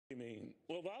mean?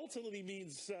 Well, volatility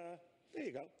means, there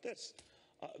you go, this.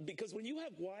 Because when you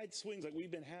have wide swings like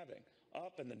we've been having,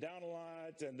 up and then down a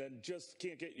lot, and then just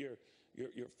can't get your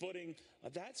footing,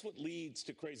 that's what leads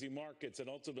to crazy markets. And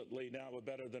ultimately now a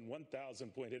better than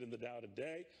 1,000 point hit in the Dow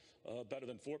today, better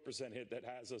than 4% hit that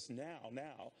has us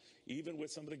now, even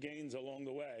with some of the gains along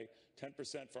the way,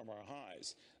 10% from our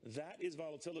highs. That is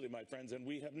volatility, my friends, and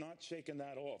we have not shaken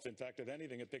that off. In fact, if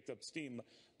anything, it picked up steam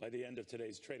by the end of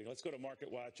today's trading. Let's go to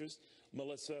market watchers,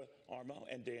 Melissa, Armo,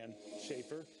 and Dan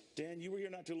Schaefer. Dan, you were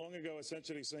here not too long ago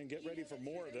essentially saying get ready for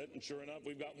more of it, and sure enough,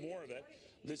 we've got more of it.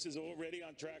 This is already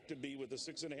on track to be with a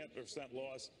 6.5%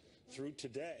 loss through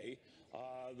today,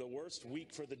 the worst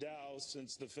week for the Dow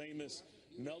since the famous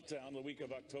meltdown the week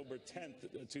of October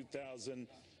 10th,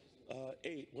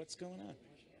 2008. What's going on?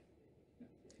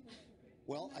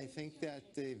 Well, I think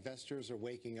that the investors are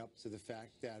waking up to the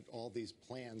fact that all these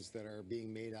plans that are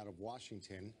being made out of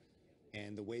Washington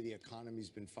and the way the economy's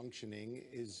been functioning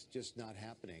is just not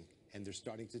happening. And they're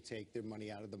starting to take their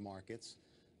money out of the markets.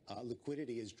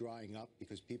 Liquidity is drying up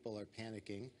because people are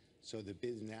panicking. So the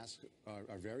bid and ask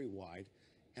are very wide.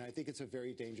 And I think it's a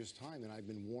very dangerous time. And I've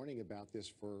been warning about this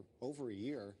for over a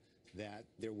year, that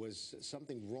there was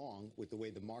something wrong with the way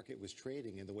the market was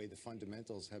trading and the way the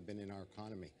fundamentals have been in our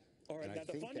economy. All right, now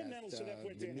the fundamentals to that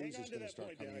point, Dan, hang on to that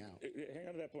point, Dan. Hang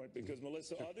on to that point, because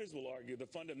Melissa, others will argue the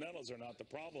fundamentals are not the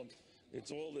problem.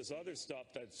 It's all this other stuff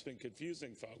that's been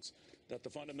confusing folks, that the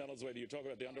fundamentals, whether you talk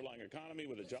about the underlying economy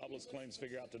with the jobless claims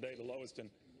figure out today, the lowest in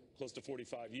close to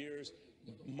 45 years,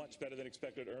 much better than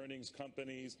expected earnings,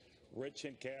 companies, rich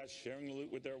in cash, sharing the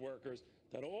loot with their workers,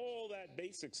 that all that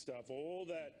basic stuff, all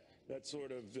that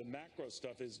sort of the macro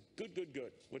stuff is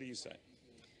good. What do you say?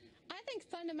 I think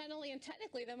fundamentally and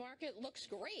technically the market looks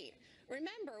great.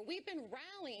 Remember, we've been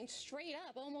rallying straight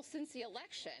up almost since the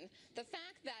election. The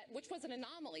fact that, which was an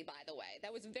anomaly, by the way,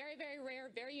 that was very, very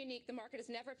rare, very unique. The market has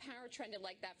never power trended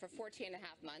like that for 14 and a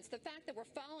half months. The fact that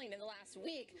we're falling in the last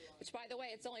week, which, by the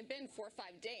way, it's only been 4 or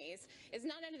 5 days, is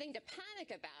not anything to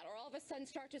panic about or all of a sudden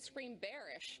start to scream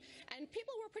bearish. And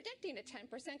people were predicting a 10%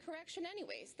 correction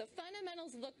anyways. The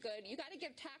fundamentals look good. You got to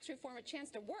give tax reform a chance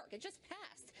to work. It just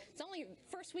passed. It's only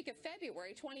first week of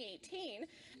February 2018.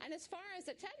 And as far as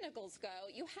the technicals go,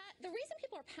 the reason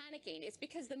people are panicking is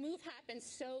because the move happened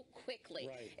so quickly.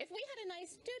 Right. If we had a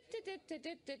nice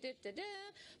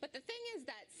but the thing is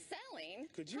that selling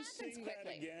Could you sing quickly.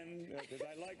 That again? Because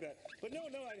I like that. But no,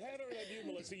 I had it of you,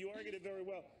 Melissa. You argued it very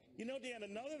well. You know, Dan,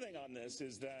 another thing on this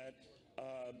is that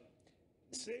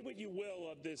say what you will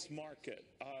of this market,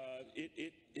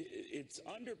 its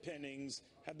underpinnings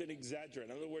have been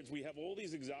exaggerated. In other words, we have all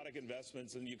these exotic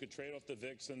investments, and you could trade off the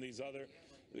VIX and these other,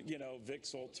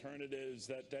 VIX alternatives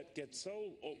that get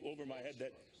so over my head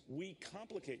that we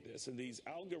complicate this, and these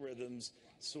algorithms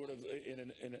sort of in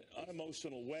an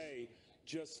unemotional way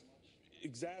just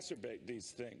exacerbate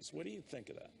these things. What do you think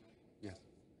of that? Yes.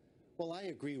 Well, I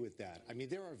agree with that. I mean,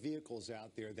 there are vehicles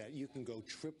out there that you can go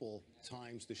triple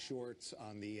times the shorts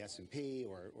on the S&P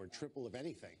or triple of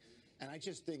anything. And I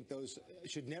just think those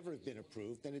should never have been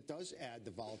approved. And it does add the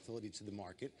volatility to the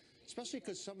market, especially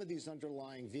because some of these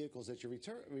underlying vehicles that you're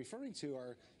referring to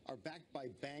are backed by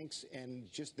banks and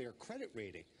just their credit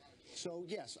rating. So,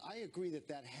 yes, I agree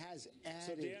that has added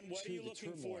So, Dan, what are you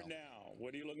looking turmoil. for now?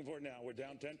 What are you looking for now? We're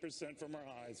down 10% from our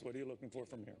highs. What are you looking for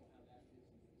from here?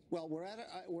 Well, we're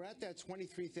at that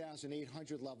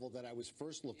 23,800 level that I was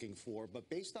first looking for. But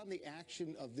based on the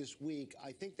action of this week,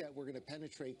 I think that we're going to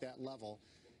penetrate that level.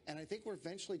 And I think we're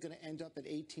eventually going to end up at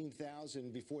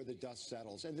 18,000 before the dust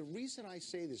settles. And the reason I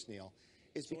say this, Neil,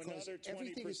 is because another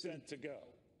 20% to go.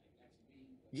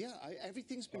 Yeah,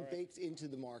 everything's been baked into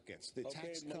the markets. The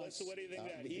tax cuts. Melissa, what do you think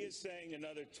of that? He is saying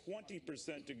another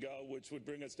 20% to go, which would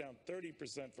bring us down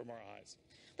 30% from our highs.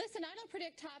 Listen, I don't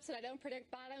predict tops and I don't predict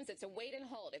bottoms. It's a wait and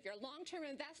hold. If you're a long-term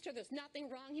investor, there's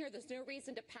nothing wrong here. There's no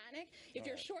reason to panic. If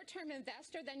you're a short-term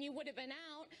investor, then you would have been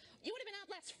out. You would have been out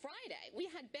last Friday. We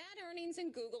had bad earnings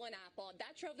in Google and Apple.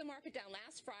 That drove the market down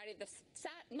last Friday.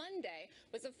 Monday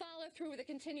was a follow-through with a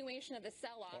continuation of the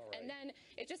sell-off. Right. And then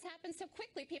it just happened so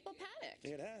quickly, people panicked.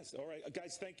 It has. All right.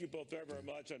 Guys, thank you both very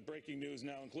much on breaking news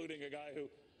now, including a guy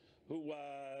who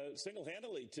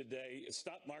single-handedly today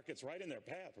stopped markets right in their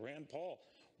path, Rand Paul.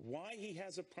 Why he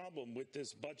has a problem with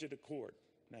this budget accord.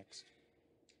 Next.